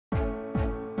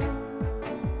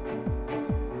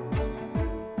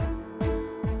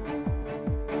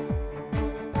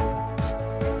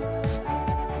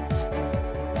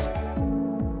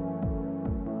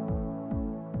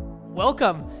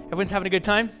Welcome. Everyone's having a good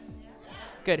time?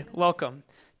 Good. Welcome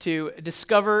to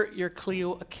Discover Your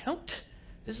Clio Account.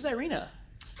 This is Irina.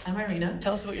 I'm Irina.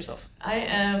 Tell us about yourself. I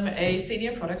am a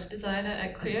senior product designer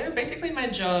at Clio. Basically, my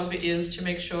job is to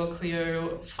make sure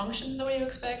Clio functions the way you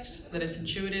expect, that it's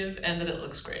intuitive, and that it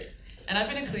looks great. And I've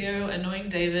been a Clio, annoying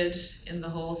David in the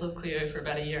halls of Clio for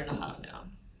about 1.5 years now.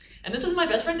 And this is my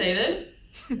best friend, David.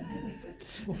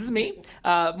 This is me.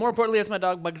 More importantly, that's my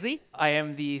dog, Bugsy. I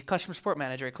am the customer support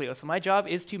manager at Clio, so my job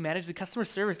is to manage the customer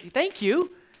service. Thank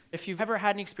you. If you've ever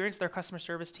had any experience with our customer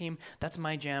service team, that's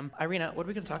my jam. Irina, what are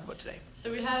we going to talk about today?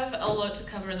 So we have a lot to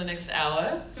cover in the next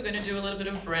hour. We're going to do a little bit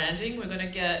of branding. We're going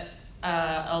to get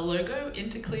a logo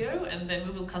into Clio, and then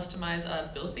we will customize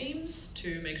our bill themes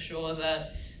to make sure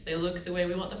that they look the way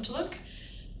we want them to look.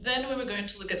 Then we were going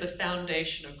to look at the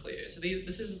foundation of Clio. So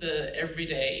this is the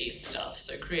everyday stuff.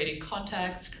 So creating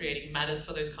contacts, creating matters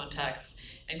for those contacts,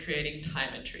 and creating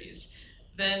time entries.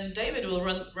 Then David will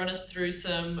run us through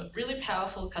some really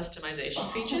powerful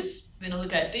customization features. We're going to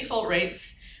look at default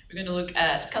rates. We're going to look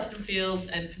at custom fields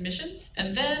and permissions.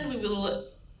 And then we will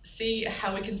see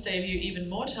how we can save you even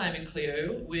more time in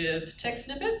Clio with text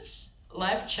snippets,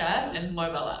 live chat, and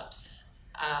mobile apps.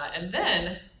 And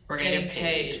then we're going to get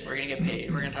paid. We're going to get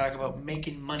paid. We're going to talk about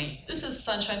making money. This is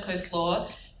Sunshine Coast Law.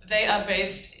 They are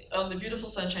based on the beautiful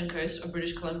Sunshine Coast of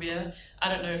British Columbia. I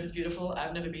don't know if it's beautiful.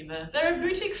 I've never been there. They're a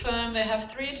boutique firm. They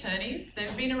have 3 attorneys.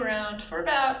 They've been around for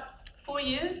about 4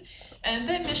 years. And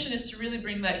their mission is to really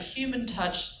bring that human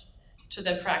touch to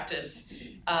their practice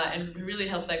and really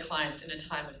help their clients in a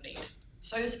time of need.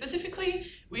 So specifically,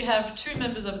 we have 2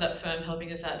 members of that firm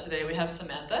helping us out today. We have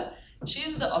Samantha. She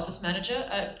is the office manager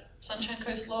at Sunshine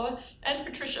Coast Law, and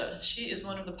Patricia. She is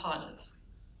one of the partners.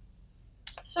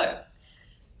 So,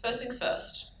 first things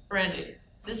first, branding.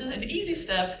 This is an easy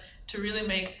step to really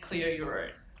make Clio your own.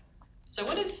 So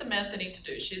what does Samantha need to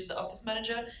do? She's the office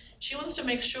manager. She wants to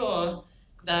make sure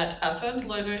that our firm's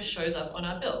logo shows up on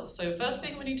our bills. So first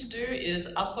thing we need to do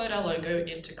is upload our logo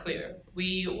into Clio.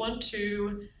 We want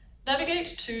to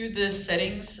navigate to the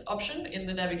settings option in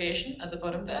the navigation at the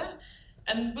bottom there.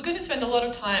 And we're going to spend a lot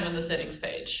of time on the settings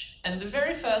page. And the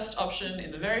very first option in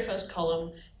the very first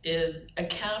column is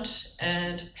account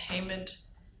and payment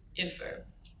info.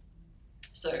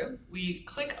 So we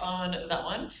click on that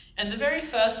one, and the very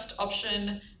first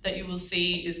option that you will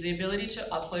see is the ability to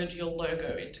upload your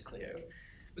logo into Clio.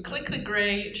 We click the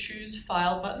gray choose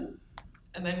file button,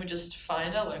 and then we just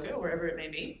find our logo wherever it may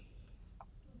be.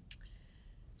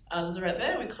 Ours is right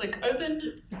there. We click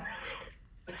open.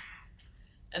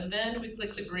 And then we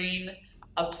click the green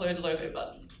upload logo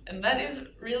button. And that is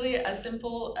really as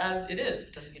simple as it is.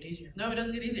 It doesn't get easier. No, it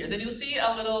doesn't get easier. Then you'll see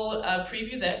our little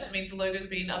preview there. That means the logo's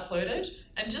been uploaded.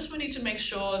 And just we need to make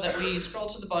sure that we scroll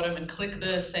to the bottom and click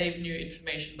the save new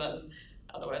information button.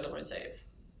 Otherwise it won't save.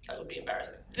 That would be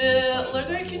embarrassing. The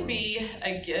logo can be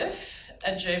a GIF,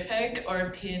 a JPEG, or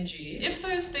a PNG. If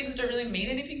those things don't really mean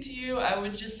anything to you, I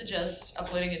would just suggest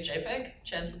uploading a JPEG.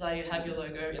 Chances are you have your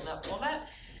logo in that format.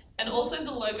 And also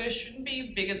the logo shouldn't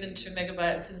be bigger than 2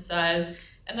 megabytes in size,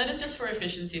 and that is just for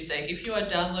efficiency's sake. If you are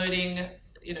downloading,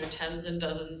 tens and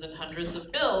dozens and hundreds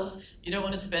of bills, you don't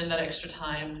want to spend that extra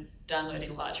time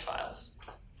downloading large files.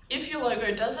 If your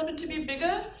logo does happen to be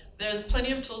bigger, there's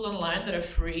plenty of tools online that are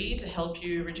free to help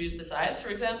you reduce the size. For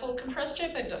example,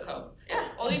 compressjpeg.com. Yeah,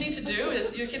 all you need to do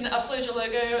is you can upload your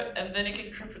logo and then it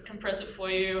can compress it for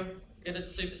you, and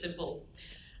it's super simple.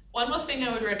 One more thing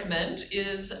I would recommend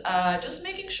is just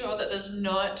making sure that there's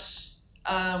not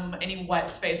any white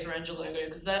space around your logo,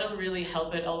 because that'll really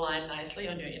help it align nicely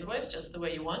on your invoice just the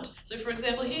way you want. So for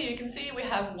example here you can see we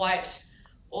have white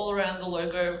all around the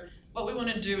logo. What we want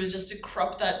to do is just to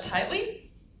crop that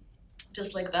tightly,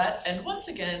 just like that. And once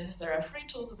again, there are free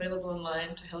tools available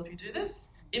online to help you do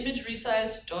this.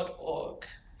 imageresize.org.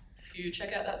 If you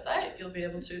check out that site, you'll be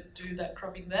able to do that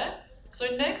cropping there.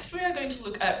 So next we are going to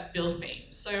look at bill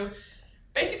themes. So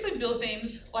basically bill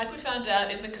themes, like we found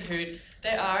out in the Kahoot,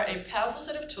 they are a powerful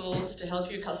set of tools to help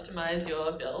you customize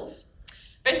your bills.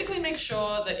 Basically make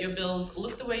sure that your bills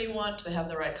look the way you want, they have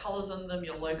the right colors on them,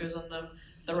 your logos on them,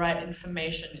 the right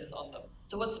information is on them.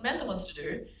 So what Samantha wants to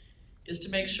do is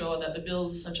to make sure that the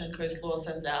bills Sunshine Coast Law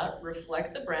sends out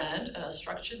reflect the brand and are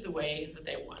structured the way that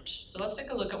they want. So let's take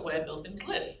a look at where bill themes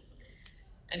live.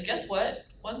 And guess what?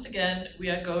 Once again, we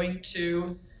are going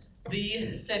to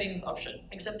the settings option.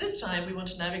 Except this time, we want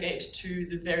to navigate to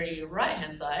the very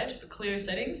right-hand side for Clio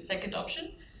settings, second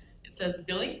option. It says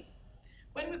billing.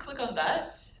 When we click on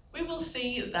that, we will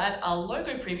see that our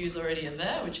logo preview is already in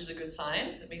there, which is a good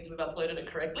sign. That means we've uploaded it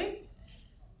correctly.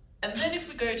 And then if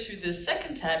we go to the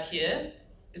second tab here,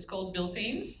 it's called Bill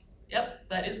Themes. Yep,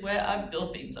 that is where our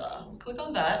bill themes are. We'll click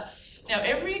on that. Now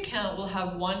every account will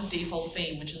have one default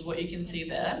theme, which is what you can see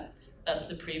there. That's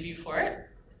the preview for it.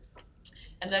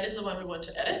 And that is the one we want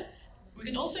to edit. We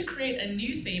can also create a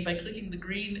new theme by clicking the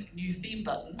green New Theme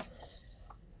button.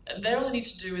 And there all I need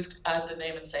to do is add the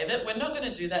name and save it. We're not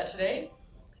going to do that today.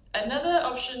 Another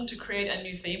option to create a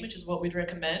new theme, which is what we'd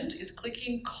recommend, is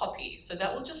clicking copy. So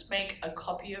that will just make a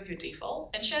copy of your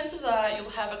default. And chances are you'll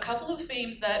have a couple of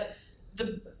themes that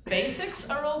the basics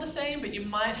are all the same, but you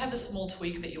might have a small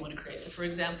tweak that you want to create. So for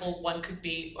example, one could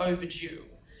be overdue.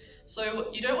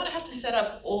 So you don't want to have to set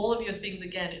up all of your things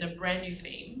again in a brand new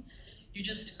theme. You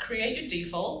just create your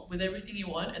default with everything you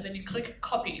want, and then you click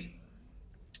copy.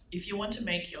 If you want to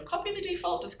make your copy the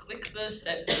default, just click the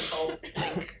set default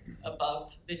link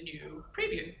above the new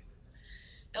preview.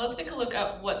 Now let's take a look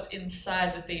at what's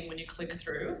inside the theme when you click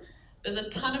through. There's a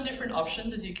ton of different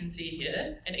options, as you can see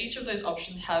here, and each of those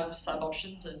options have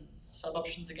sub-options and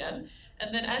sub-options again.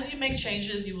 And then as you make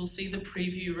changes, you will see the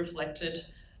preview reflected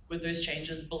with those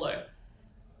changes below.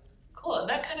 Cool, and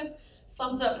that kind of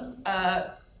sums up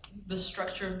the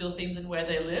structure of bill themes and where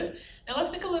they live. Now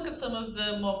let's take a look at some of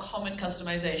the more common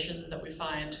customizations that we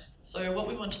find. So what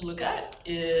we want to look at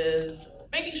is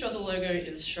making sure the logo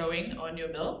is showing on your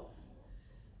bill.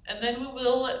 And then we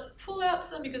will pull out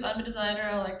some, because I'm a designer,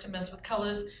 I like to mess with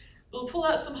colors. We'll pull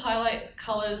out some highlight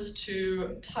colors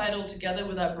to title together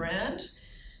with our brand.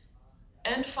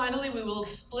 And finally, we will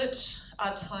split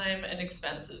our time and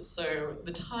expenses. So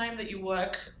the time that you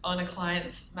work on a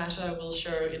client's matter will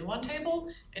show in one table,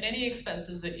 and any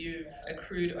expenses that you've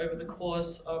accrued over the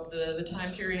course of the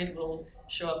time period will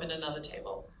show up in another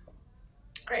table.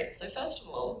 Great, so first of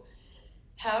all,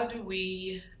 how do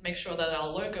we make sure that our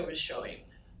logo is showing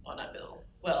on our bill?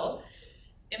 Well,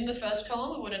 in the first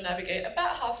column, we want to navigate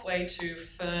about halfway to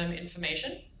firm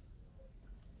information.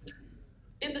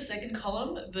 In the second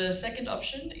column, the second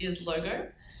option is logo.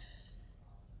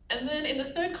 And then in the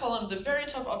third column, the very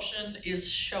top option is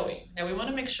showing. Now we want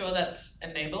to make sure that's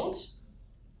enabled,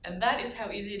 and that is how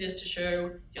easy it is to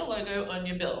show your logo on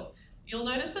your bill. You'll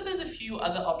notice that there's a few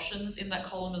other options in that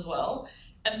column as well,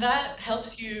 and that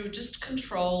helps you just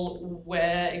control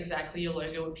where exactly your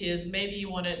logo appears. Maybe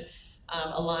you want it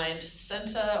aligned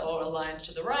center or aligned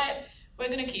to the right. We're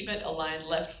going to keep it aligned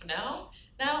left for now.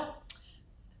 Now,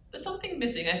 there's something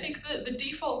missing. I think that the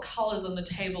default colors on the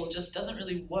table just doesn't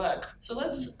really work. So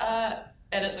let's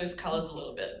edit those colors a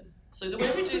little bit. So the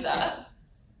way we do that,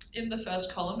 in the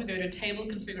first column, we go to table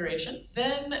configuration.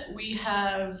 Then we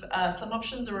have some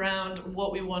options around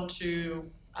what we want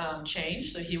to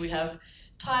change. So here we have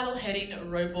title, heading,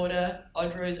 row border,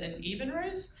 odd rows, and even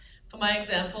rows. For my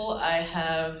example, I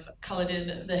have colored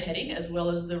in the heading as well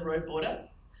as the row border.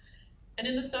 And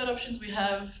in the third options, we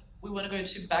want to go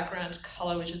to background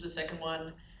color, which is the second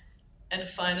one. And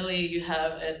finally, you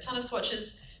have a ton of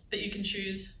swatches that you can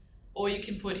choose, or you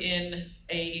can put in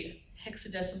a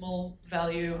hexadecimal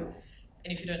value.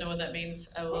 And if you don't know what that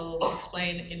means, I will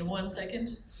explain in 1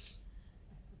 second.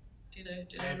 Do you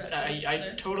know about this?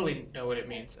 I totally know what it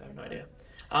means. I have no idea.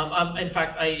 In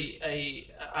fact,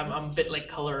 I'm a bit like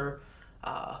color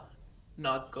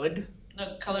not good.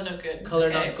 No, color not good. Color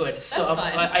okay. not good. So That's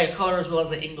fine. I color as well as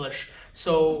the English.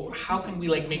 So how can we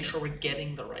like make sure we're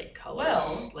getting the right colors?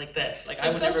 Well, like this. Like so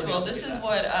I would first never of be all, able to this do is that.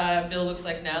 what our bill looks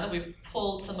like now that we've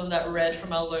pulled some of that red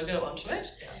from our logo onto it.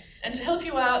 Yeah. And to help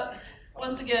you out,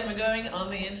 once again, we're going on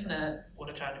the internet. What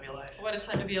a time to be alive. What a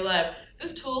time to be alive.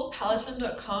 This tool,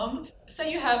 Paladin.com,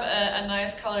 say you have a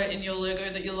nice color in your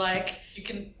logo that you like, you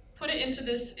can put it into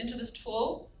this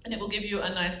tool, and it will give you a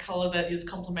nice color that is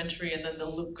complementary, and then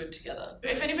they'll look good together.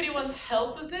 If anybody wants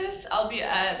help with this, I'll be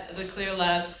at the Clio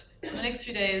Labs for the next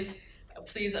few days.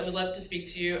 Please, I would love to speak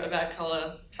to you about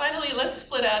color. Finally, let's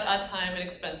split out our time and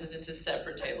expenses into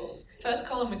separate tables. First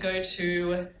column, we go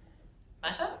to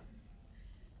matter.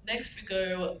 Next, we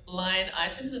go line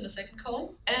items in the second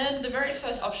column. And the very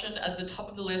first option at the top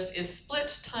of the list is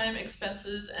split time,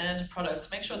 expenses, and products.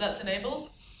 Make sure that's enabled.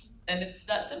 And it's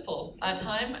that simple. Our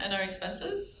time and our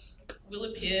expenses will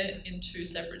appear in 2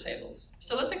 separate tables.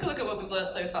 So let's take a look at what we've learned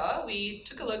so far. We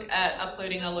took a look at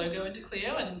uploading our logo into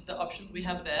Clio and the options we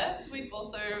have there. We've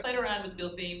also played around with bill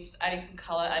themes, adding some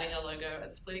color, adding our logo,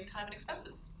 and splitting time and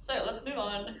expenses. So let's move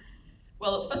on.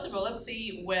 Well, first of all, let's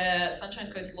see where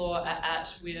Sunshine Coast Law are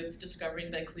at with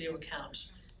discovering their Clio account.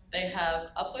 They have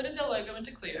uploaded their logo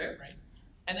into Clio, Right.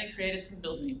 and they created some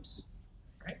bill themes.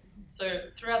 So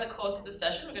throughout the course of the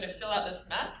session, we're going to fill out this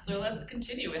map. So let's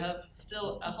continue. We have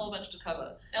still a whole bunch to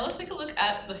cover. Now let's take a look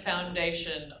at the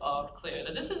foundation of Clio.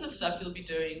 Now this is the stuff you'll be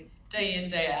doing day in,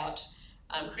 day out,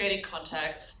 creating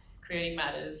contacts, creating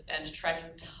matters and tracking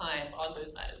time on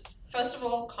those matters. First of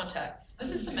all, contacts.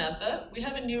 This is Samantha. We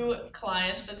have a new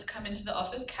client that's come into the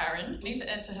office, Karen. We need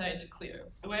to enter her into Clio.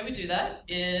 The way we do that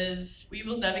is we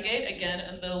will navigate again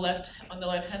on the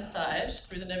left-hand side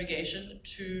through the navigation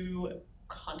to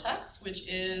contacts, which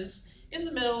is in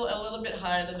the middle, a little bit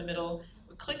higher than the middle.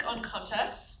 We click on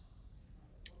contacts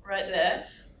right there,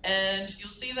 and you'll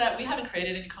see that we haven't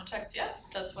created any contacts yet.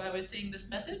 That's why we're seeing this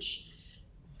message.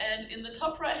 And in the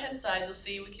top right-hand side, you'll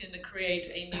see we can create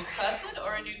a new person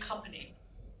or a new company.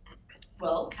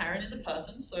 Well, Karen is a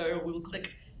person, so we will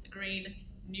click the green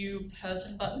New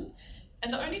Person button.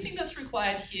 And the only thing that's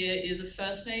required here is a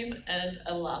first name and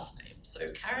a last name.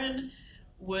 So Karen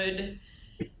would,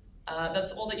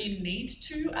 that's all that you need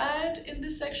to add in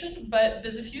this section, but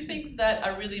there's a few things that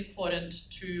are really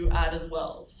important to add as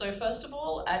well. So first of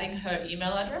all, adding her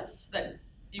email address, that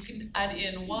you can add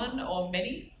in one or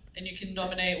many, and you can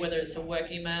nominate whether it's a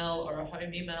work email or a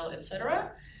home email,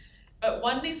 etc. But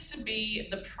one needs to be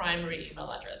the primary email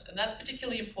address, and that's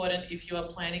particularly important if you are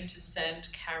planning to send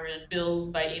Karen bills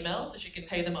by email so she can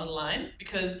pay them online,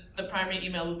 because the primary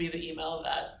email will be the email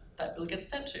that that bill gets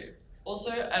sent to.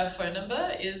 Also, a phone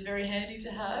number is very handy to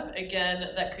have. Again,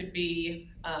 that could be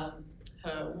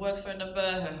her work phone number,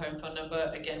 her home phone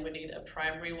number. Again, we need a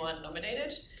primary one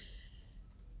nominated,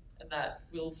 and that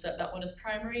we'll set that one as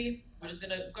primary. We're just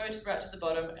going to go right to the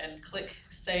bottom and click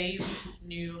Save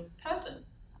New Person.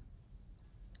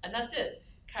 And that's it.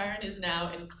 Karen is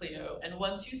now in Clio. And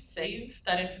once you save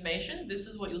that information, this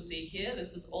is what you'll see here.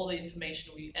 This is all the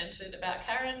information we entered about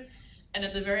Karen. And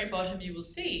at the very bottom, you will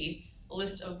see a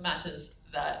list of matters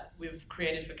that we've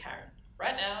created for Karen.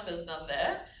 Right now, there's none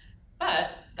there, but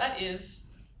that is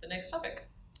the next topic,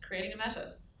 creating a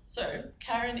matter. So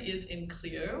Karen is in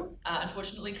Clio.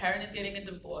 Unfortunately, Karen is getting a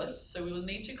divorce, so we will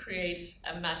need to create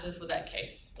a matter for that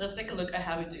case. Let's take a look at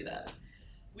how we do that.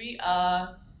 We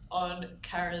are on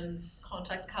Karen's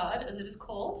contact card, as it is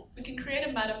called. We can create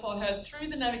a matter for her through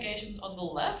the navigation on the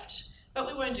left, but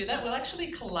we won't do that. We'll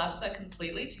actually collapse that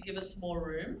completely to give us more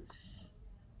room.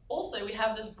 Also, we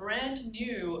have this brand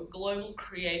new global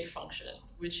create function,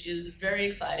 which is very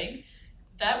exciting.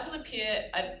 That will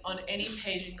appear on any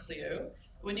page in Clio.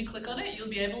 When you click on it, you'll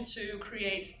be able to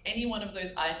create any one of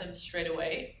those items straight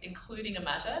away, including a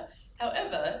matter.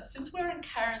 However, since we're in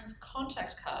Karen's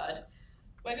contact card,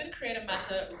 we're going to create a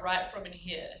matter right from in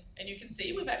here. And you can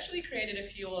see we've actually created a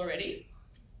few already.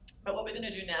 But what we're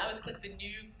going to do now is click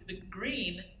the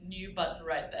green New button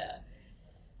right there.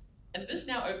 And this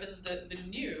now opens the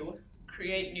new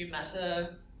Create New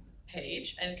Matter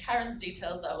page, and Karen's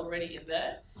details are already in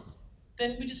there.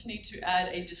 Then we just need to add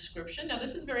a description. Now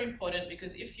this is very important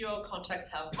because if your contacts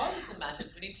have multiple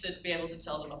matters, we need to be able to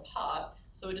tell them apart.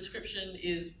 So a description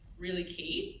is really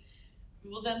key. We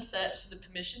will then set the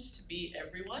permissions to be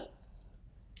everyone.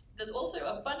 There's also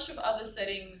a bunch of other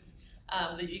settings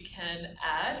that you can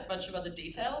add, a bunch of other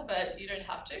detail, but you don't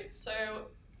have to. So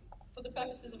for the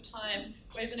purposes of time,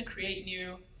 we're going to create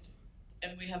new,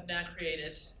 and we have now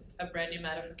created a brand new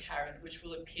matter for Karen, which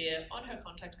will appear on her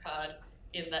contact card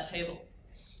in that table.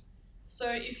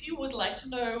 So if you would like to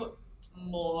know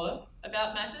more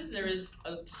about matters, there is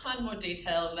a ton more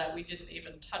detail that we didn't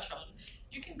even touch on.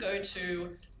 You can go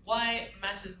to Why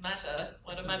Matters Matter,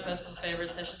 one of my personal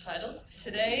favorite session titles.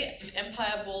 Today in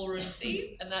Empire Ballroom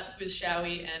C, and that's with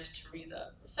Shawi and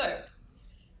Teresa. So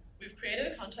we've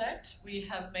created a contact, we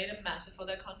have made a matter for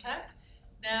that contact.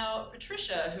 Now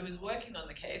Patricia, who is working on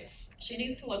the case, she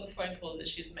needs to log the phone call that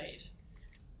she's made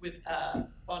with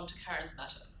onto Karen's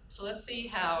matter. So let's see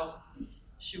how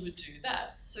she would do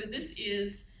that. So this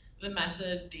is the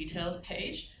matter details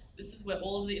page. This is where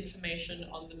all of the information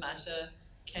on the matter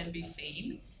can be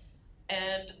seen.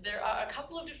 And there are a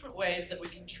couple of different ways that we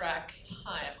can track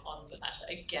time on the matter.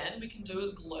 Again, we can do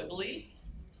it globally.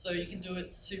 So you can do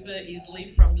it super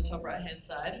easily from the top right-hand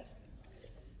side.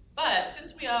 But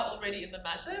since we are already in the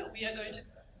matter, we are going to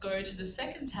go to the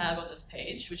second tab on this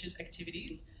page, which is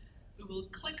Activities. We will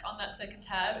click on that second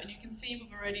tab, and you can see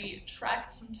we've already tracked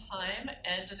some time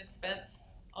and an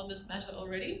expense on this matter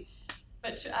already.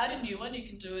 But to add a new one, you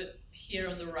can do it here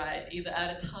on the right, either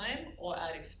add a time or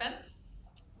add expense.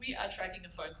 We are tracking a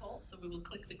phone call, so we will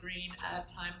click the green Add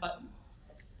Time button.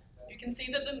 You can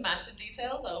see that the matter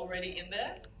details are already in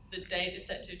there. The date is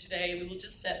set to today. We will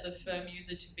just set the firm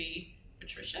user to be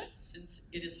Patricia, since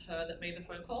it is her that made the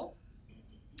phone call.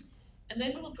 And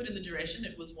then we will put in the duration.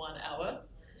 It was 1 hour.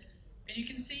 And you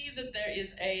can see that there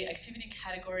is a activity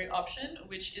category option,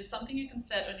 which is something you can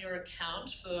set on your account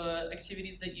for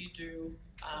activities that you do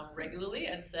regularly,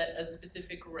 and set a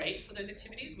specific rate for those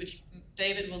activities, which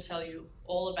David will tell you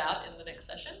all about in the next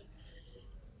session.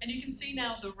 And you can see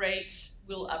now the rate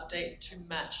will update to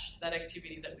match that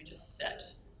activity that we just set.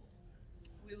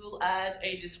 We will add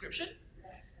a description,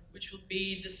 which will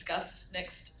be discuss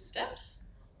next steps.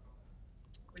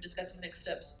 We're discussing next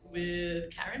steps with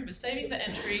Karen. We're saving the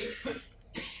entry,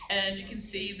 and you can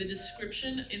see the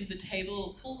description in the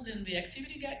table pulls in the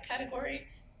activity category,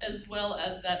 as well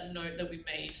as that note that we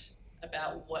made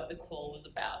about what the call was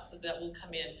about. So that will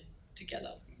come in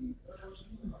together.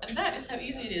 And that is how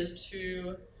easy it is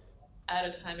to add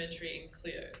a time entry in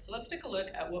Clio. So let's take a look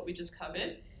at what we just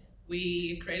covered.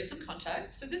 We created some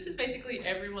contacts. So this is basically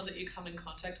everyone that you come in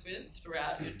contact with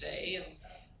throughout your day. And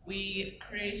we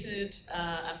created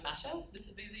a matter.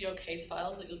 These are your case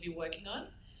files that you'll be working on.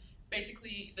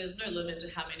 Basically, there's no limit to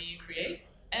how many you create.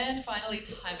 And finally,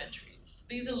 time entries.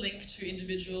 These are linked to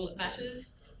individual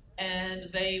matters, and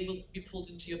they will be pulled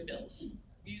into your bills.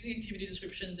 Using activity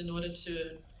descriptions in order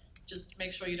to just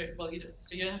make sure you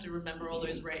don't have to remember all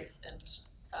those rates and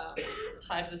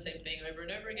type the same thing over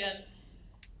and over again,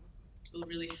 will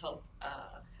really help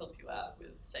you out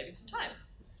with saving some time.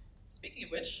 Speaking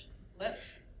of which,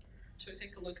 let's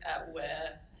take a look at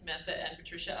where Samantha and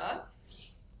Patricia are.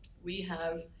 We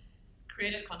have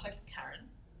created a contact for Karen.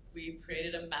 We've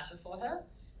created a matter for her,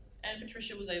 and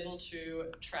Patricia was able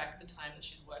to track the time that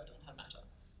she's worked on her matter.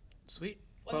 Sweet.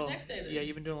 What's next, David? Yeah,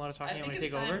 you've been doing a lot of talking. I I'm think going to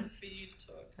take over. it's time for you to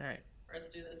talk. All right. Let's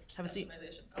do this. Have a seat.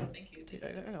 Oh, thank you.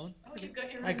 I got one. Oh, you've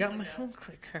got your I got my own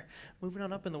clicker. Moving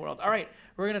on up in the world. All right,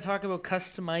 we're going to talk about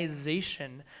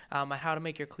customization and how to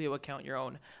make your Clio account your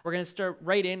own. We're going to start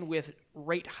right in with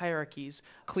rate hierarchies.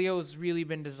 Clio's really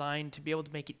been designed to be able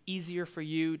to make it easier for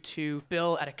you to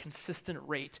bill at a consistent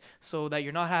rate so that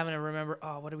you're not having to remember,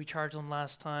 oh, what did we charge them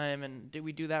last time? And did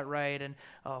we do that right? And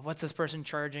what's this person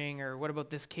charging? Or what about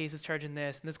this case is charging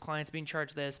this? And this client's being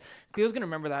charged this. Clio's going to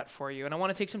remember that for you. And I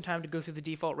want to take some time to go through the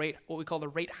default rate, what we call the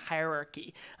rate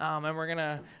hierarchy. And I'm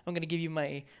going to give you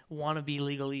my wannabe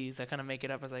legalese. I kind of make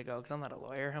it up as I go because I'm not a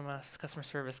lawyer. I'm a customer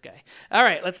service guy. All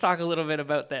right, let's talk a little bit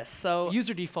about this. So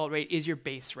user default rate is your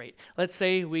base rate. Let's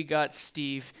say we got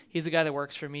Steve. He's the guy that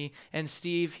works for me. And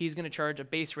Steve, he's going to charge a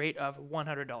base rate of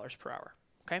 $100 per hour.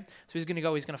 Okay? So he's going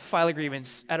to file a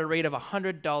grievance at a rate of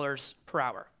 $100 per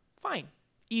hour. Fine.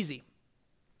 Easy.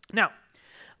 Now,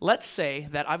 let's say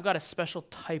that I've got a special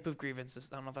type of grievances.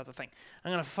 I don't know if that's a thing.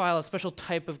 I'm going to file a special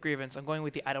type of grievance. I'm going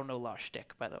with the I don't know law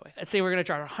shtick, by the way. Let's say we're going to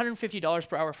charge $150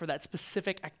 per hour for that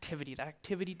specific activity, that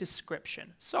activity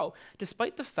description. So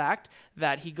despite the fact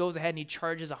that he goes ahead and he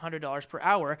charges $100 per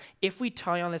hour, if we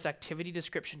tie on this activity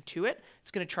description to it,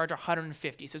 it's going to charge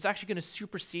 $150. So it's actually going to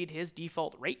supersede his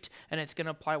default rate, and it's going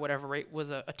to apply whatever rate was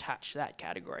attached to that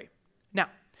category. Now,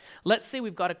 let's say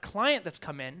we've got a client that's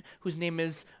come in whose name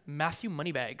is Matthew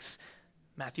Moneybags.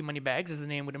 Matthew Moneybags, as the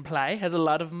name would imply, has a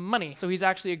lot of money. So he's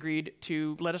actually agreed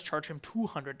to let us charge him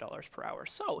 $200 per hour.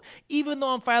 So even though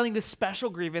I'm filing this special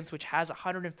grievance, which has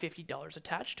 $150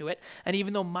 attached to it, and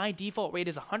even though my default rate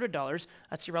is $100,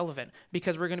 that's irrelevant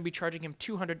because we're going to be charging him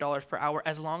 $200 per hour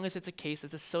as long as it's a case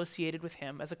that's associated with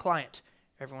him as a client.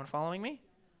 Everyone following me?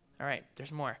 All right,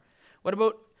 there's more. What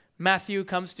about Matthew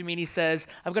comes to me and he says,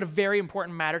 I've got a very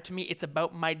important matter to me. It's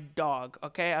about my dog,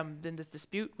 okay? I'm in this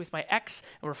dispute with my ex,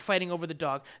 and we're fighting over the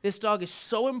dog. This dog is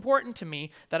so important to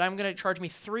me that I'm going to charge me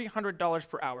 $300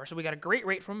 per hour. So we got a great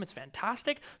rate from him. It's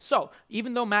fantastic. So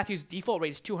even though Matthew's default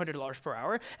rate is $200 per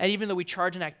hour, and even though we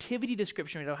charge an activity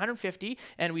description rate of $150,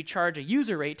 and we charge a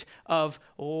user rate of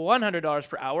 $100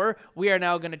 per hour, we are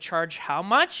now going to charge how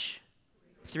much?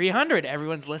 $300.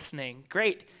 Everyone's listening.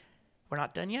 Great. We're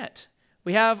not done yet.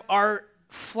 We have our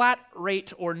flat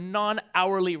rate or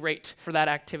non-hourly rate for that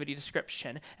activity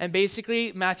description. And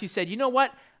basically, Matthew said, you know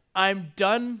what? I'm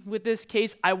done with this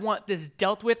case. I want this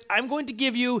dealt with. I'm going to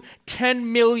give you $10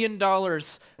 million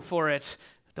for it.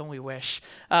 Don't we wish?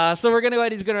 So we're going to go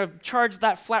ahead. He's going to charge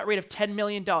that flat rate of $10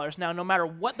 million. Now, no matter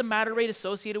what the matter rate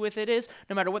associated with it is,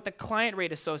 no matter what the client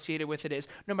rate associated with it is,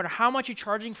 no matter how much you're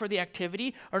charging for the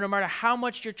activity, or no matter how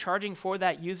much you're charging for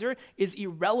that user is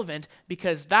irrelevant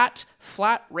because that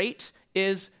flat rate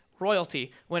is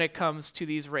royalty when it comes to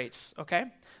these rates, okay?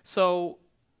 So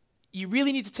you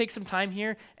really need to take some time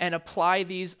here and apply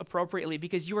these appropriately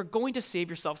because you are going to save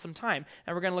yourself some time.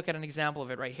 And we're going to look at an example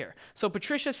of it right here. So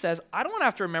Patricia says, I don't want to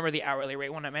have to remember the hourly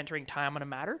rate when I'm entering time on a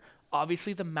matter.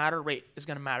 Obviously, the matter rate is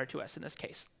going to matter to us in this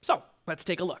case. So let's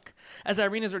take a look. As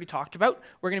Irina's already talked about,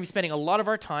 we're going to be spending a lot of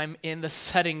our time in the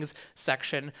settings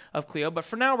section of Clio. But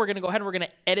for now, we're going to go ahead and we're going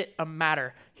to edit a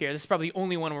matter here. This is probably the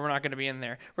only one where we're not going to be in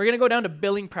there. We're going to go down to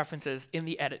billing preferences in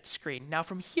the edit screen. Now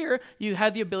from here, you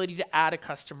have the ability to add a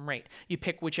custom rate. You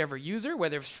pick whichever user,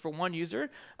 whether it's for one user,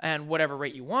 and whatever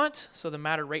rate you want. So the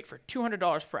matter rate for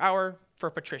 $200 per hour for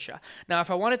Patricia. Now,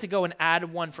 if I wanted to go and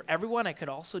add one for everyone, I could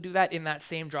also do that in that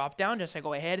same drop down. Just I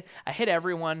go ahead, I hit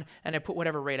everyone, and I put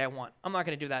whatever rate I want. I'm not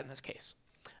going to do that in this case.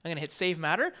 I'm going to hit Save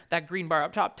Matter. That green bar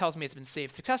up top tells me it's been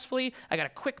saved successfully. I got a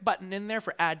quick button in there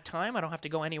for Add Time. I don't have to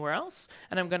go anywhere else.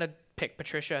 And I'm going to pick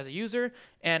Patricia as a user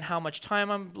and how much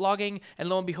time I'm logging. And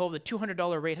lo and behold, the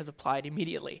 $200 rate has applied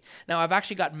immediately. Now, I've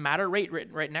actually got Matter Rate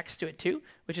written right next to it too,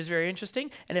 which is very interesting.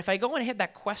 And if I go and hit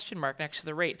that question mark next to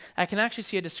the rate, I can actually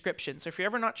see a description. So if you're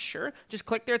ever not sure, just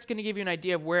click there. It's going to give you an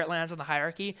idea of where it lands on the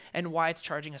hierarchy and why it's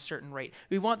charging a certain rate.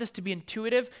 We want this to be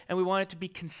intuitive, and we want it to be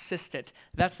consistent.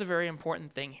 That's the very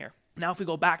important thing here. Now, if we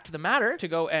go back to the matter to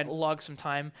go and log some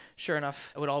time, sure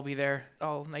enough, it would all be there,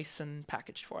 all nice and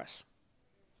packaged for us.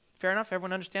 Fair enough?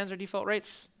 Everyone understands our default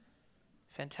rates?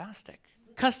 Fantastic.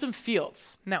 Custom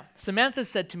fields. Now, Samantha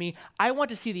said to me, I want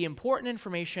to see the important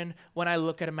information when I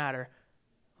look at a matter.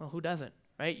 Well, who doesn't,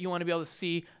 right? You want to be able to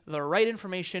see the right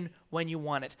information when you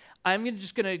want it. I'm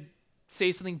just going to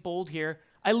say something bold here.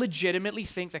 I legitimately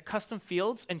think that custom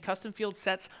fields and custom field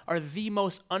sets are the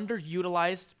most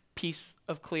underutilized piece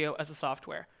of Clio as a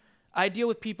software. I deal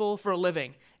with people for a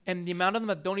living, and the amount of them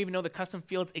that don't even know that custom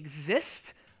fields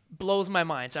exist blows my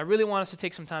mind. So I really want us to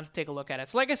take some time to take a look at it.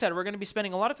 So like I said, we're going to be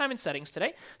spending a lot of time in settings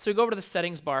today. So we go over to the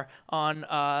settings bar on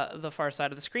the far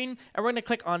side of the screen, and we're going to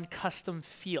click on custom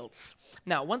fields.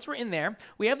 Now, once we're in there,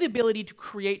 we have the ability to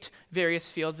create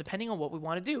various fields depending on what we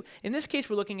want to do. In this case,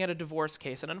 we're looking at a divorce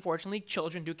case, and unfortunately,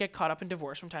 children do get caught up in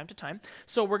divorce from time to time.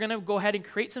 So we're going to go ahead and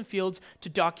create some fields to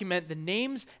document the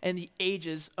names and the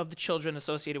ages of the children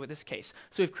associated with this case.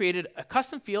 So we've created a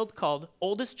custom field called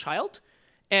oldest child,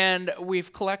 and we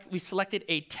selected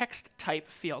a text type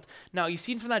field. Now, you've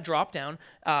seen from that drop down,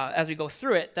 as we go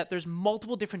through it, that there's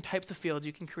multiple different types of fields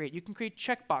you can create. You can create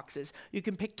checkboxes. You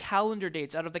can pick calendar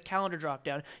dates out of the calendar drop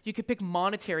down. You can pick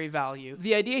monetary value.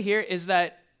 The idea here is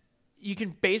that you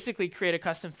can basically create a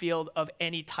custom field of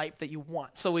any type that you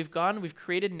want. So we've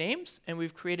created names, and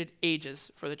we've created ages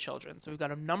for the children. So we've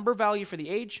got a number value for the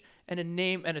age, and a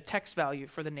name and a text value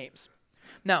for the names.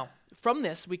 Now, from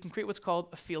this, we can create what's called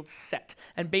a field set.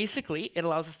 And basically, it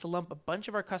allows us to lump a bunch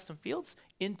of our custom fields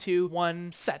into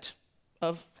one set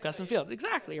of custom fields.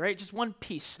 Exactly, right? Just one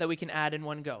piece that we can add in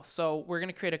one go. So we're going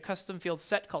to create a custom field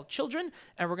set called children,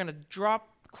 and we're going to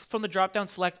from the drop-down,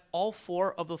 select all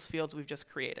 4 of those fields we've just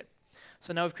created.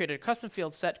 So now we've created a custom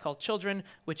field set called children,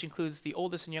 which includes the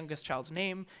oldest and youngest child's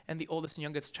name and the oldest and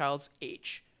youngest child's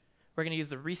age. We're going to use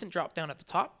the recent drop-down at the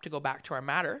top to go back to our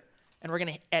matter, and we're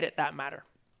going to edit that matter.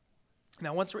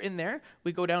 Now, once we're in there,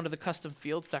 we go down to the custom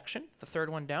field section, the third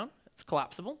one down. It's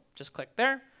collapsible. Just click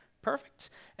there. Perfect.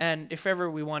 And if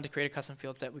ever we wanted to create a custom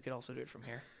field set, we could also do it from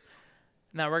here.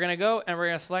 Now, we're going to go and we're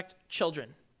going to select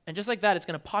children. And just like that, it's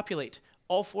going to populate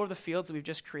all 4 of the fields that we've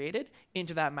just created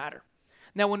into that matter.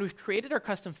 Now, when we've created our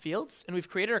custom fields and we've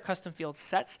created our custom field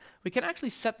sets, we can actually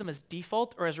set them as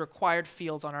default or as required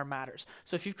fields on our matters.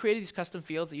 So if you've created these custom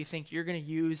fields that you think you're going to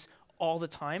use all the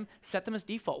time, set them as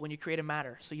default when you create a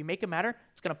matter. So you make a matter,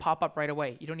 it's going to pop up right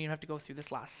away. You don't even have to go through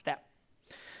this last step.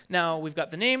 Now, we've got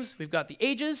the names, we've got the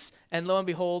ages, and lo and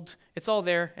behold, it's all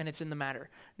there and it's in the matter.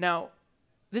 Now,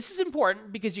 this is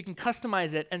important because you can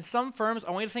customize it, and some firms, I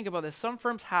want you to think about this, some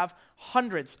firms have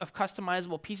hundreds of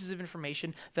customizable pieces of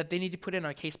information that they need to put in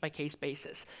on a case-by-case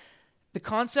basis. The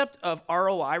concept of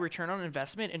ROI, return on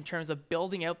investment, in terms of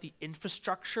building out the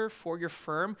infrastructure for your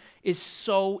firm is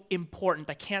so important.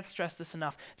 I can't stress this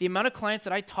enough. The amount of clients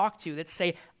that I talk to that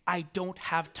say, I don't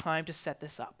have time to set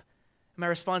this up. My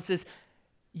response is,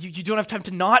 you don't have time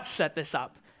to not set this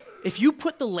up. If you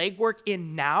put the legwork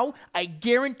in now, I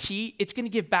guarantee it's going to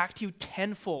give back to you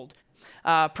tenfold.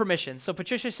 Permissions. So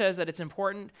Patricia says that it's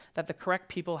important that the correct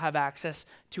people have access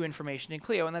to information in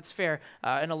Clio, and that's fair.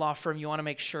 In a law firm, you want to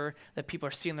make sure that people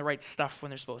are seeing the right stuff when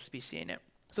they're supposed to be seeing it.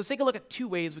 So let's take a look at 2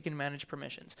 ways we can manage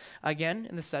permissions. Again,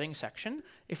 in the settings section,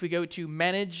 if we go to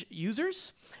manage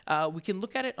users, we can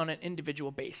look at it on an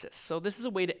individual basis. So this is a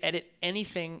way to edit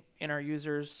anything in our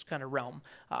users kind of realm,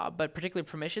 but particularly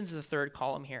permissions is the 3rd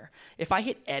column here. If I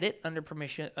hit edit under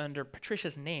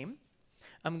Patricia's name,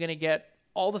 I'm going to get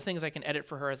all the things I can edit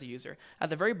for her as a user. At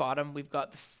the very bottom, we've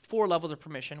got the 4 levels of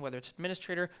permission, whether it's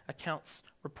administrator, accounts,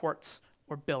 reports,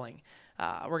 or billing.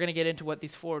 We're going to get into what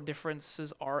these 4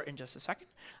 differences are in just a second.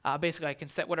 Basically, I can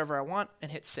set whatever I want and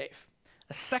hit save.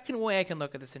 A second way I can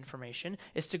look at this information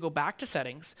is to go back to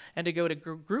settings and to go to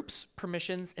groups,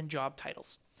 permissions, and job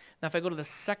titles. Now, if I go to the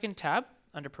second tab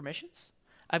under permissions,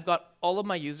 I've got all of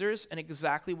my users and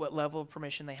exactly what level of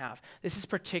permission they have. This is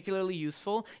particularly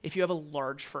useful if you have a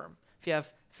large firm. If you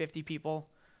have 50 people,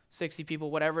 60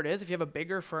 people, whatever it is, if you have a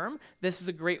bigger firm, this is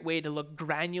a great way to look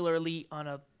granularly on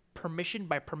a permission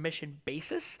by permission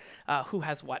basis, who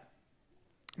has what.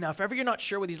 Now, if ever you're not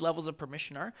sure what these levels of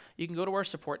permission are, you can go to our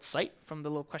support site from the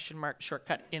little question mark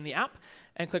shortcut in the app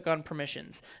and click on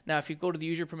permissions. Now, if you go to the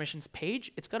user permissions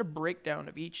page, it's got a breakdown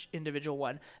of each individual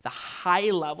one. The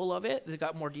high level of it has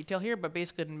got more detail here, but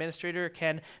basically an administrator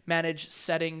can manage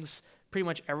settings, pretty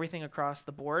much everything across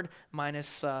the board,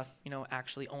 minus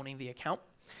actually owning the account.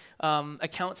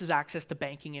 Accounts is access to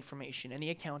banking information, any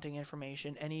accounting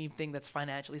information, anything that's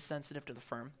financially sensitive to the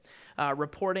firm.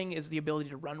 Reporting is the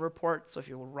ability to run reports. So if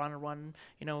you run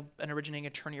an originating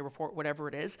attorney report, whatever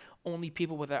it is, only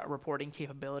people with that reporting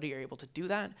capability are able to do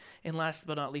that. And last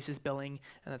but not least is billing,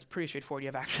 and that's pretty straightforward. You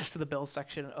have access to the bills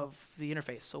section of the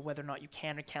interface. So whether or not you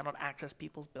can or cannot access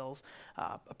people's bills,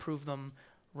 approve them,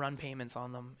 run payments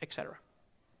on them, etc.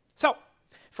 So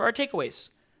for our takeaways,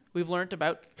 we've learned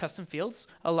about custom fields,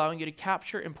 allowing you to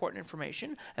capture important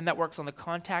information, and that works on the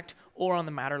contact or on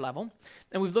the matter level.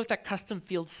 And we've looked at custom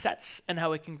field sets and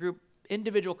how it can group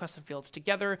individual custom fields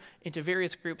together into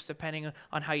various groups depending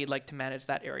on how you'd like to manage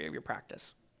that area of your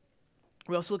practice.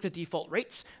 We also looked at default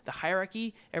rates, the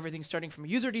hierarchy, everything starting from a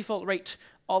user default rate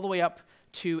all the way up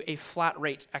to a flat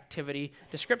rate activity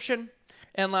description.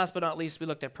 And last but not least, we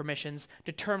looked at permissions,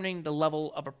 determining the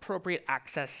level of appropriate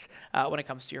access when it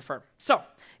comes to your firm. So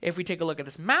if we take a look at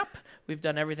this map, we've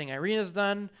done everything Irina's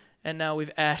done, and now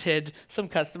we've added some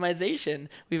customization.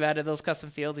 We've added those custom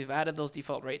fields, we've added those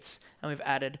default rates, and we've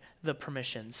added the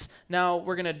permissions. Now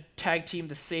we're going to tag team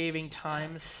the saving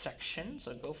time section,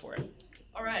 so go for it.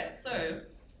 All right, so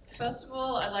first of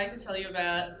all, I'd like to tell you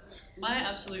about my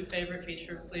absolute favorite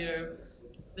feature of Clio,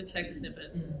 the text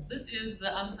snippet. This is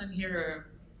the unsung hero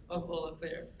of all of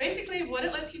Clio. Basically, what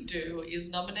it lets you do is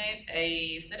nominate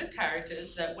a set of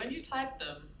characters that when you type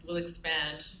them will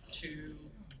expand to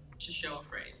show a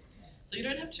phrase. So you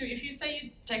don't have to, if you say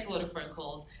you take a lot of phone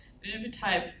calls, you don't have to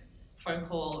type phone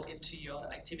call into your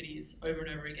activities over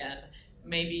and over again.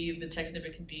 Maybe the text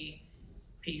snippet can be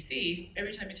PC.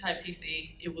 Every time you type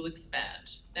PC, it will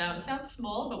expand. Now, it sounds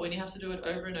small, but when you have to do it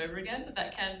over and over again,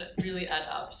 that can really add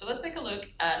up. So let's take a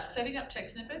look at setting up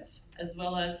text snippets as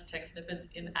well as text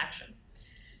snippets in action.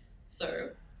 So,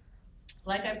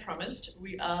 like I promised,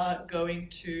 we are going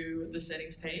to the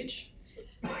settings page.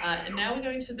 And now we're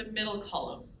going to the middle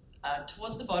column.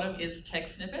 Towards the bottom is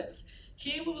text snippets.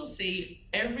 Here we will see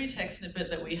every text snippet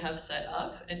that we have set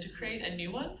up, and to create a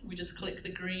new one, we just click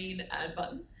the green add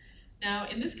button. Now,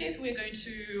 in this case, we're going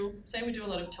to, say we do a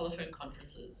lot of telephone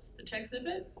conferences. The text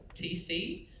snippet,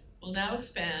 TC, will now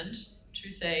expand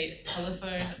to say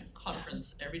telephone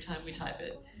conference every time we type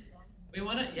it. We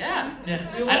want to,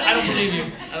 I don't believe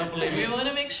you. I don't believe you. We want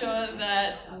to make sure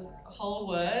that whole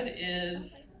word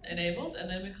is enabled, and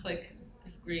then we click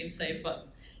this green save button.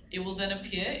 It will then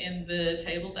appear in the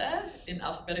table there in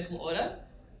alphabetical order.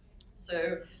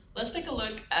 So let's take a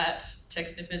look at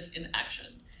text snippets in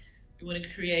action. We want to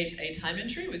create a time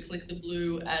entry. We click the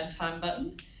blue add time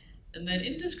button. And then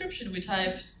in description, we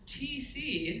type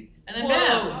TC, and then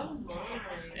bam!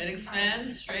 It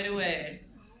expands straight away.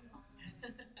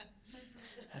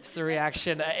 That's the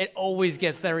reaction. It always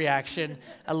gets that reaction.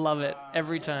 I love it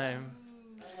every time.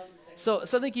 So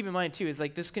something to keep in mind too is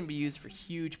like this can be used for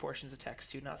huge portions of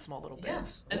text too, not small little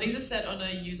bits. And these are set on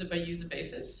a user by user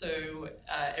basis. So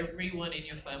everyone in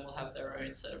your firm will have their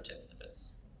own set of text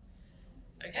snippets.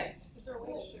 Okay. Is there a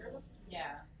way to share them?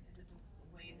 Yeah. Is it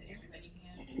the way that everybody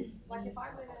can? Like if I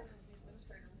went in as the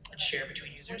administrator and share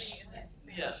between users?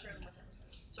 Yeah.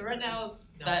 So right now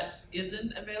that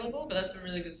isn't available, but that's a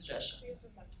really good suggestion.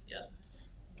 Yeah.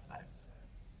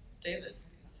 David,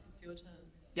 it's your turn.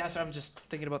 Yeah, so I'm just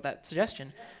thinking about that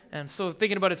suggestion. And so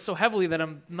thinking about it so heavily that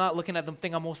I'm not looking at the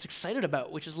thing I'm most excited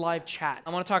about, which is live chat. I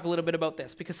want to talk a little bit about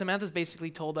this because Samantha's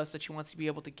basically told us that she wants to be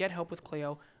able to get help with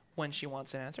Clio when she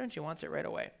wants an answer, and she wants it right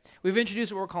away. We've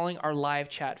introduced what we're calling our live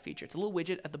chat feature. It's a little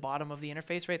widget at the bottom of the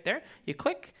interface right there. You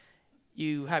click,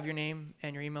 you have your name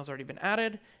and your email's already been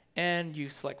added, and you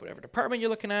select whatever department you're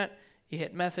looking at, you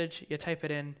hit message, you type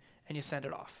it in, and you send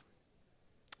it off.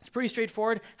 It's pretty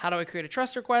straightforward. How do I create a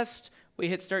trust request? We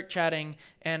hit start chatting,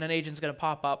 and an agent's going to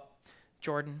pop up.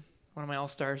 Jordan, one of my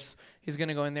all-stars, he's going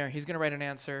to go in there. He's going to write an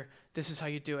answer. This is how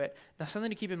you do it. Now, something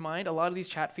to keep in mind, a lot of these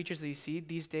chat features that you see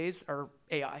these days are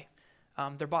AI.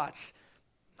 They're bots,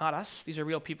 not us. These are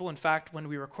real people. In fact, when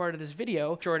we recorded this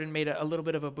video, Jordan made a little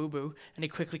bit of a boo-boo, and he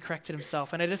quickly corrected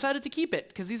himself, and I decided to keep it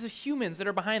because these are humans that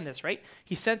are behind this, right?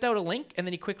 He sent out a link, and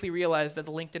then he quickly realized that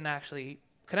the link didn't actually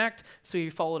connect, so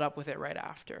you followed up with it right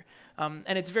after.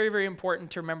 And it's very, very important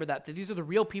to remember that these are the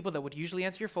real people that would usually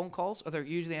answer your phone calls or they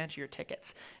usually answer your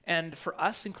tickets. And for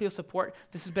us in Clio Support,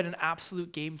 this has been an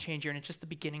absolute game changer, and it's just the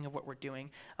beginning of what we're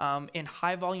doing. In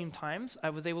high volume times,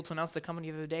 I was able to announce to the company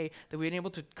the other day that we've been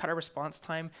able to cut our response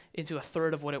time into a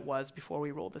third of what it was before we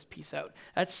rolled this piece out.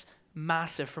 That's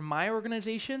massive. For my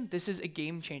organization, this is a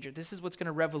game changer. This is what's going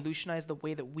to revolutionize the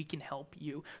way that we can help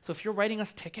you. So if you're writing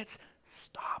us tickets,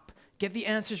 stop. Get the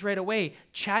answers right away.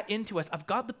 Chat into us. I've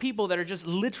got the people that are just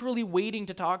literally waiting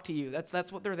to talk to you.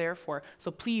 That's what they're there for.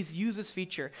 So please use this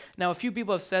feature. Now, a few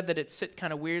people have said that it sit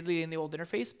kind of weirdly in the old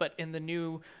interface, but in the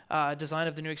new design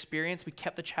of the new experience, we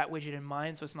kept the chat widget in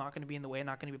mind, so it's not going to be in the way,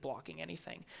 not going to be blocking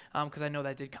anything. Because I know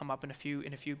that did come up in a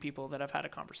few people that I've had a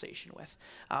conversation with.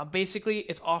 Basically,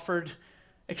 it's offered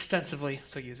extensively,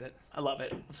 so use it. I love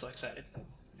it. I'm so excited.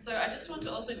 So I just want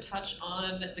to also touch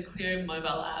on the Clio mobile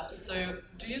apps. So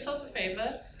do yourself a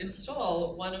favor,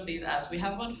 install one of these apps. We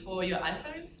have one for your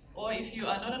iPhone, or if you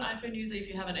are not an iPhone user, if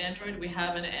you have an Android, we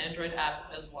have an Android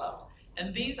app as well.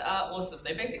 And these are awesome.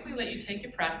 They basically let you take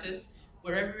your practice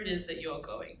wherever it is that you're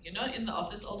going. You're not in the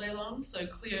office all day long, so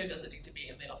Clio doesn't need to be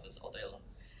in the office all day long.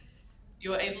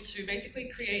 You're able to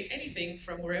basically create anything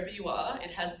from wherever you are.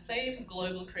 It has the same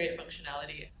global create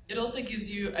functionality. It also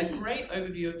gives you a great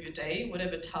overview of your day,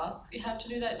 whatever tasks you have to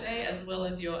do that day, as well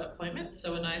as your appointments,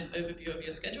 so a nice overview of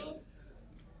your schedule.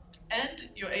 And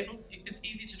it's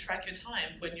easy to track your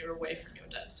time when you're away from your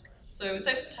desk. So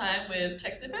save some time with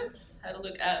tech snippets, had a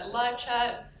look at live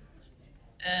chat,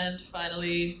 and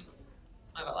finally,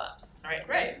 mobile apps. All right,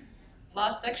 great.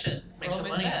 Last section, Make some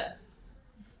money. There.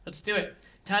 Let's do it.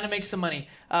 Time to make some money.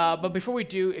 But before we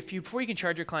do, before you can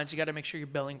charge your clients, you got to make sure you're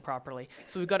billing properly.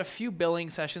 So we've got a few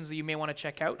billing sessions that you may want to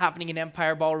check out happening in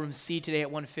Empire Ballroom C today at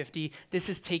 1:50. This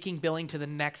is taking billing to the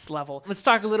next level. Let's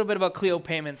talk a little bit about Clio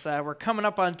payments. We're coming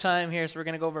up on time here, so we're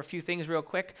going to go over a few things real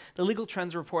quick. The legal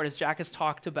trends report, as Jack has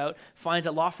talked about, finds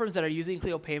that law firms that are using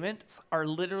Clio payments are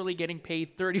literally getting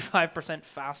paid 35%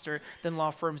 faster than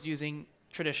law firms using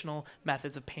traditional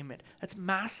methods of payment. That's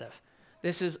massive.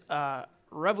 This is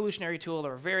revolutionary tool that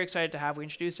we're very excited to have. We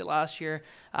introduced it last year.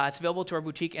 It's available to our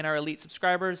boutique and our elite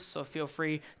subscribers, so feel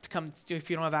free to come, if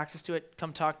you don't have access to it,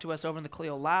 come talk to us over in the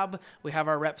Clio lab. We have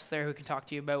our reps there who can talk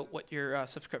to you about what your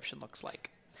subscription looks like.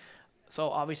 So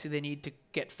obviously they need to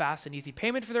get fast and easy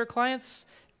payment for their clients,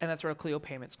 and that's where Clio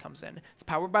Payments comes in. It's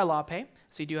powered by LawPay,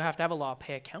 so you do have to have a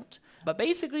LawPay account. But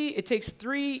basically, it takes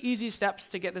 3 easy steps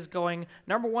to get this going.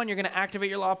 Number 1, you're going to activate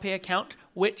your LawPay account,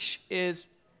 which is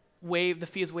the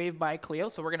fee is waived by Clio,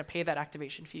 so we're going to pay that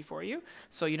activation fee for you,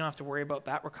 so you don't have to worry about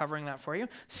that. We're covering that for you.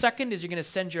 Second is you're going to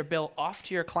send your bill off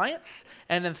to your clients,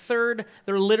 and then third,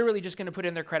 they're literally just going to put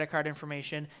in their credit card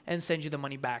information and send you the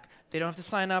money back. They don't have to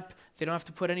sign up. They don't have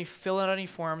to fill out any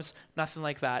forms, nothing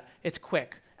like that. It's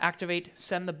quick. Activate,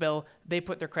 send the bill. They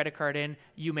put their credit card in.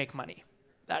 You make money.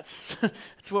 That's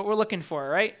what we're looking for,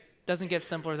 right? Doesn't get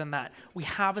simpler than that. We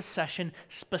have a session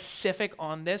specific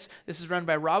on this. This is run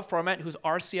by Rob Format, who's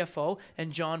our CFO,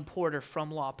 and John Porter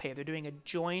from LawPay. They're doing a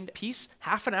joined piece,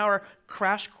 half an hour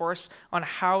crash course on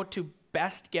how to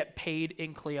best get paid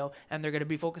in Clio, and they're going to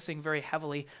be focusing very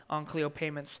heavily on Clio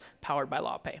payments powered by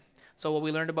LawPay. So what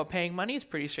we learned about paying money is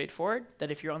pretty straightforward, that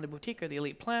if you're on the boutique or the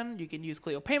elite plan, you can use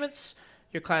Clio payments,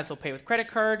 your clients will pay with credit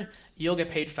card, you'll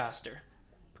get paid faster.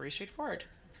 Pretty straightforward.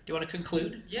 Do you want to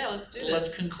conclude? Yeah, let's do this.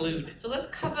 Let's conclude. So let's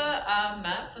cover our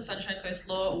map for Sunshine Coast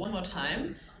Law one more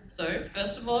time. So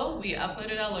first of all, we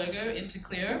uploaded our logo into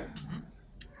Clio.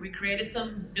 We created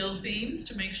some bill themes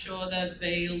to make sure that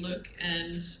they look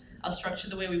and are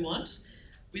structured the way we want.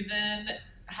 We then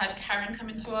had Karen come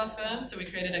into our firm, so we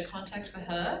created a contact for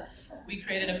her. We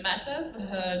created a matter for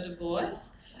her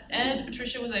divorce, and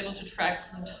Patricia was able to track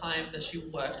some time that she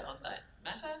worked on that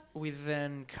matter. We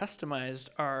then customized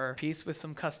our piece with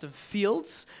some custom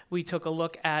fields. We took a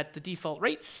look at the default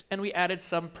rates, and we added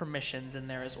some permissions in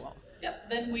there as well. Yep,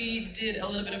 then we did a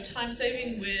little bit of time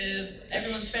saving with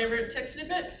everyone's favorite text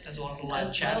snippet. As well as the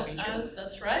live chat feature.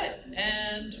 That's right.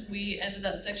 And we ended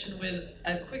that section with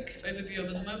a quick overview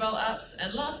of the mobile apps.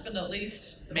 And last but not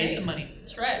least, made some money.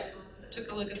 That's right.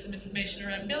 Took a look at some information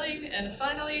around billing, and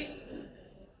finally,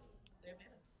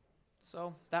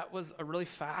 so that was a really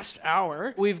fast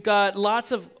hour. We've got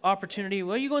lots of opportunity.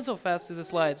 Why are you going so fast through the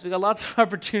slides? We've got lots of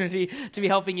opportunity to be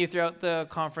helping you throughout the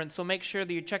conference. So make sure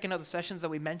that you're checking out the sessions that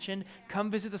we mentioned.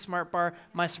 Come visit the Smart Bar.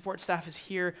 My support staff is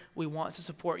here. We want to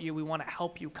support you. We want to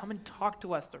help you. Come and talk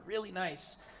to us. They're really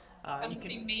nice. Come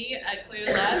see me at Clio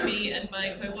Lab, me and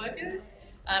my co-workers.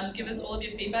 Give us all of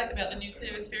your feedback about the new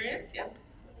Clio experience. Yeah.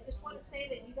 I just want to say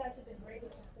that you guys have been great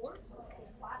with support.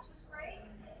 This class was great.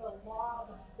 law,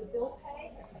 the bill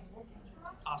pay has been working for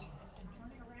us. Awesome. And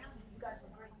turning around, you guys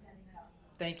were great setting it up.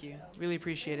 Thank you. Really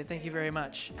appreciate it. Thank you very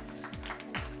much.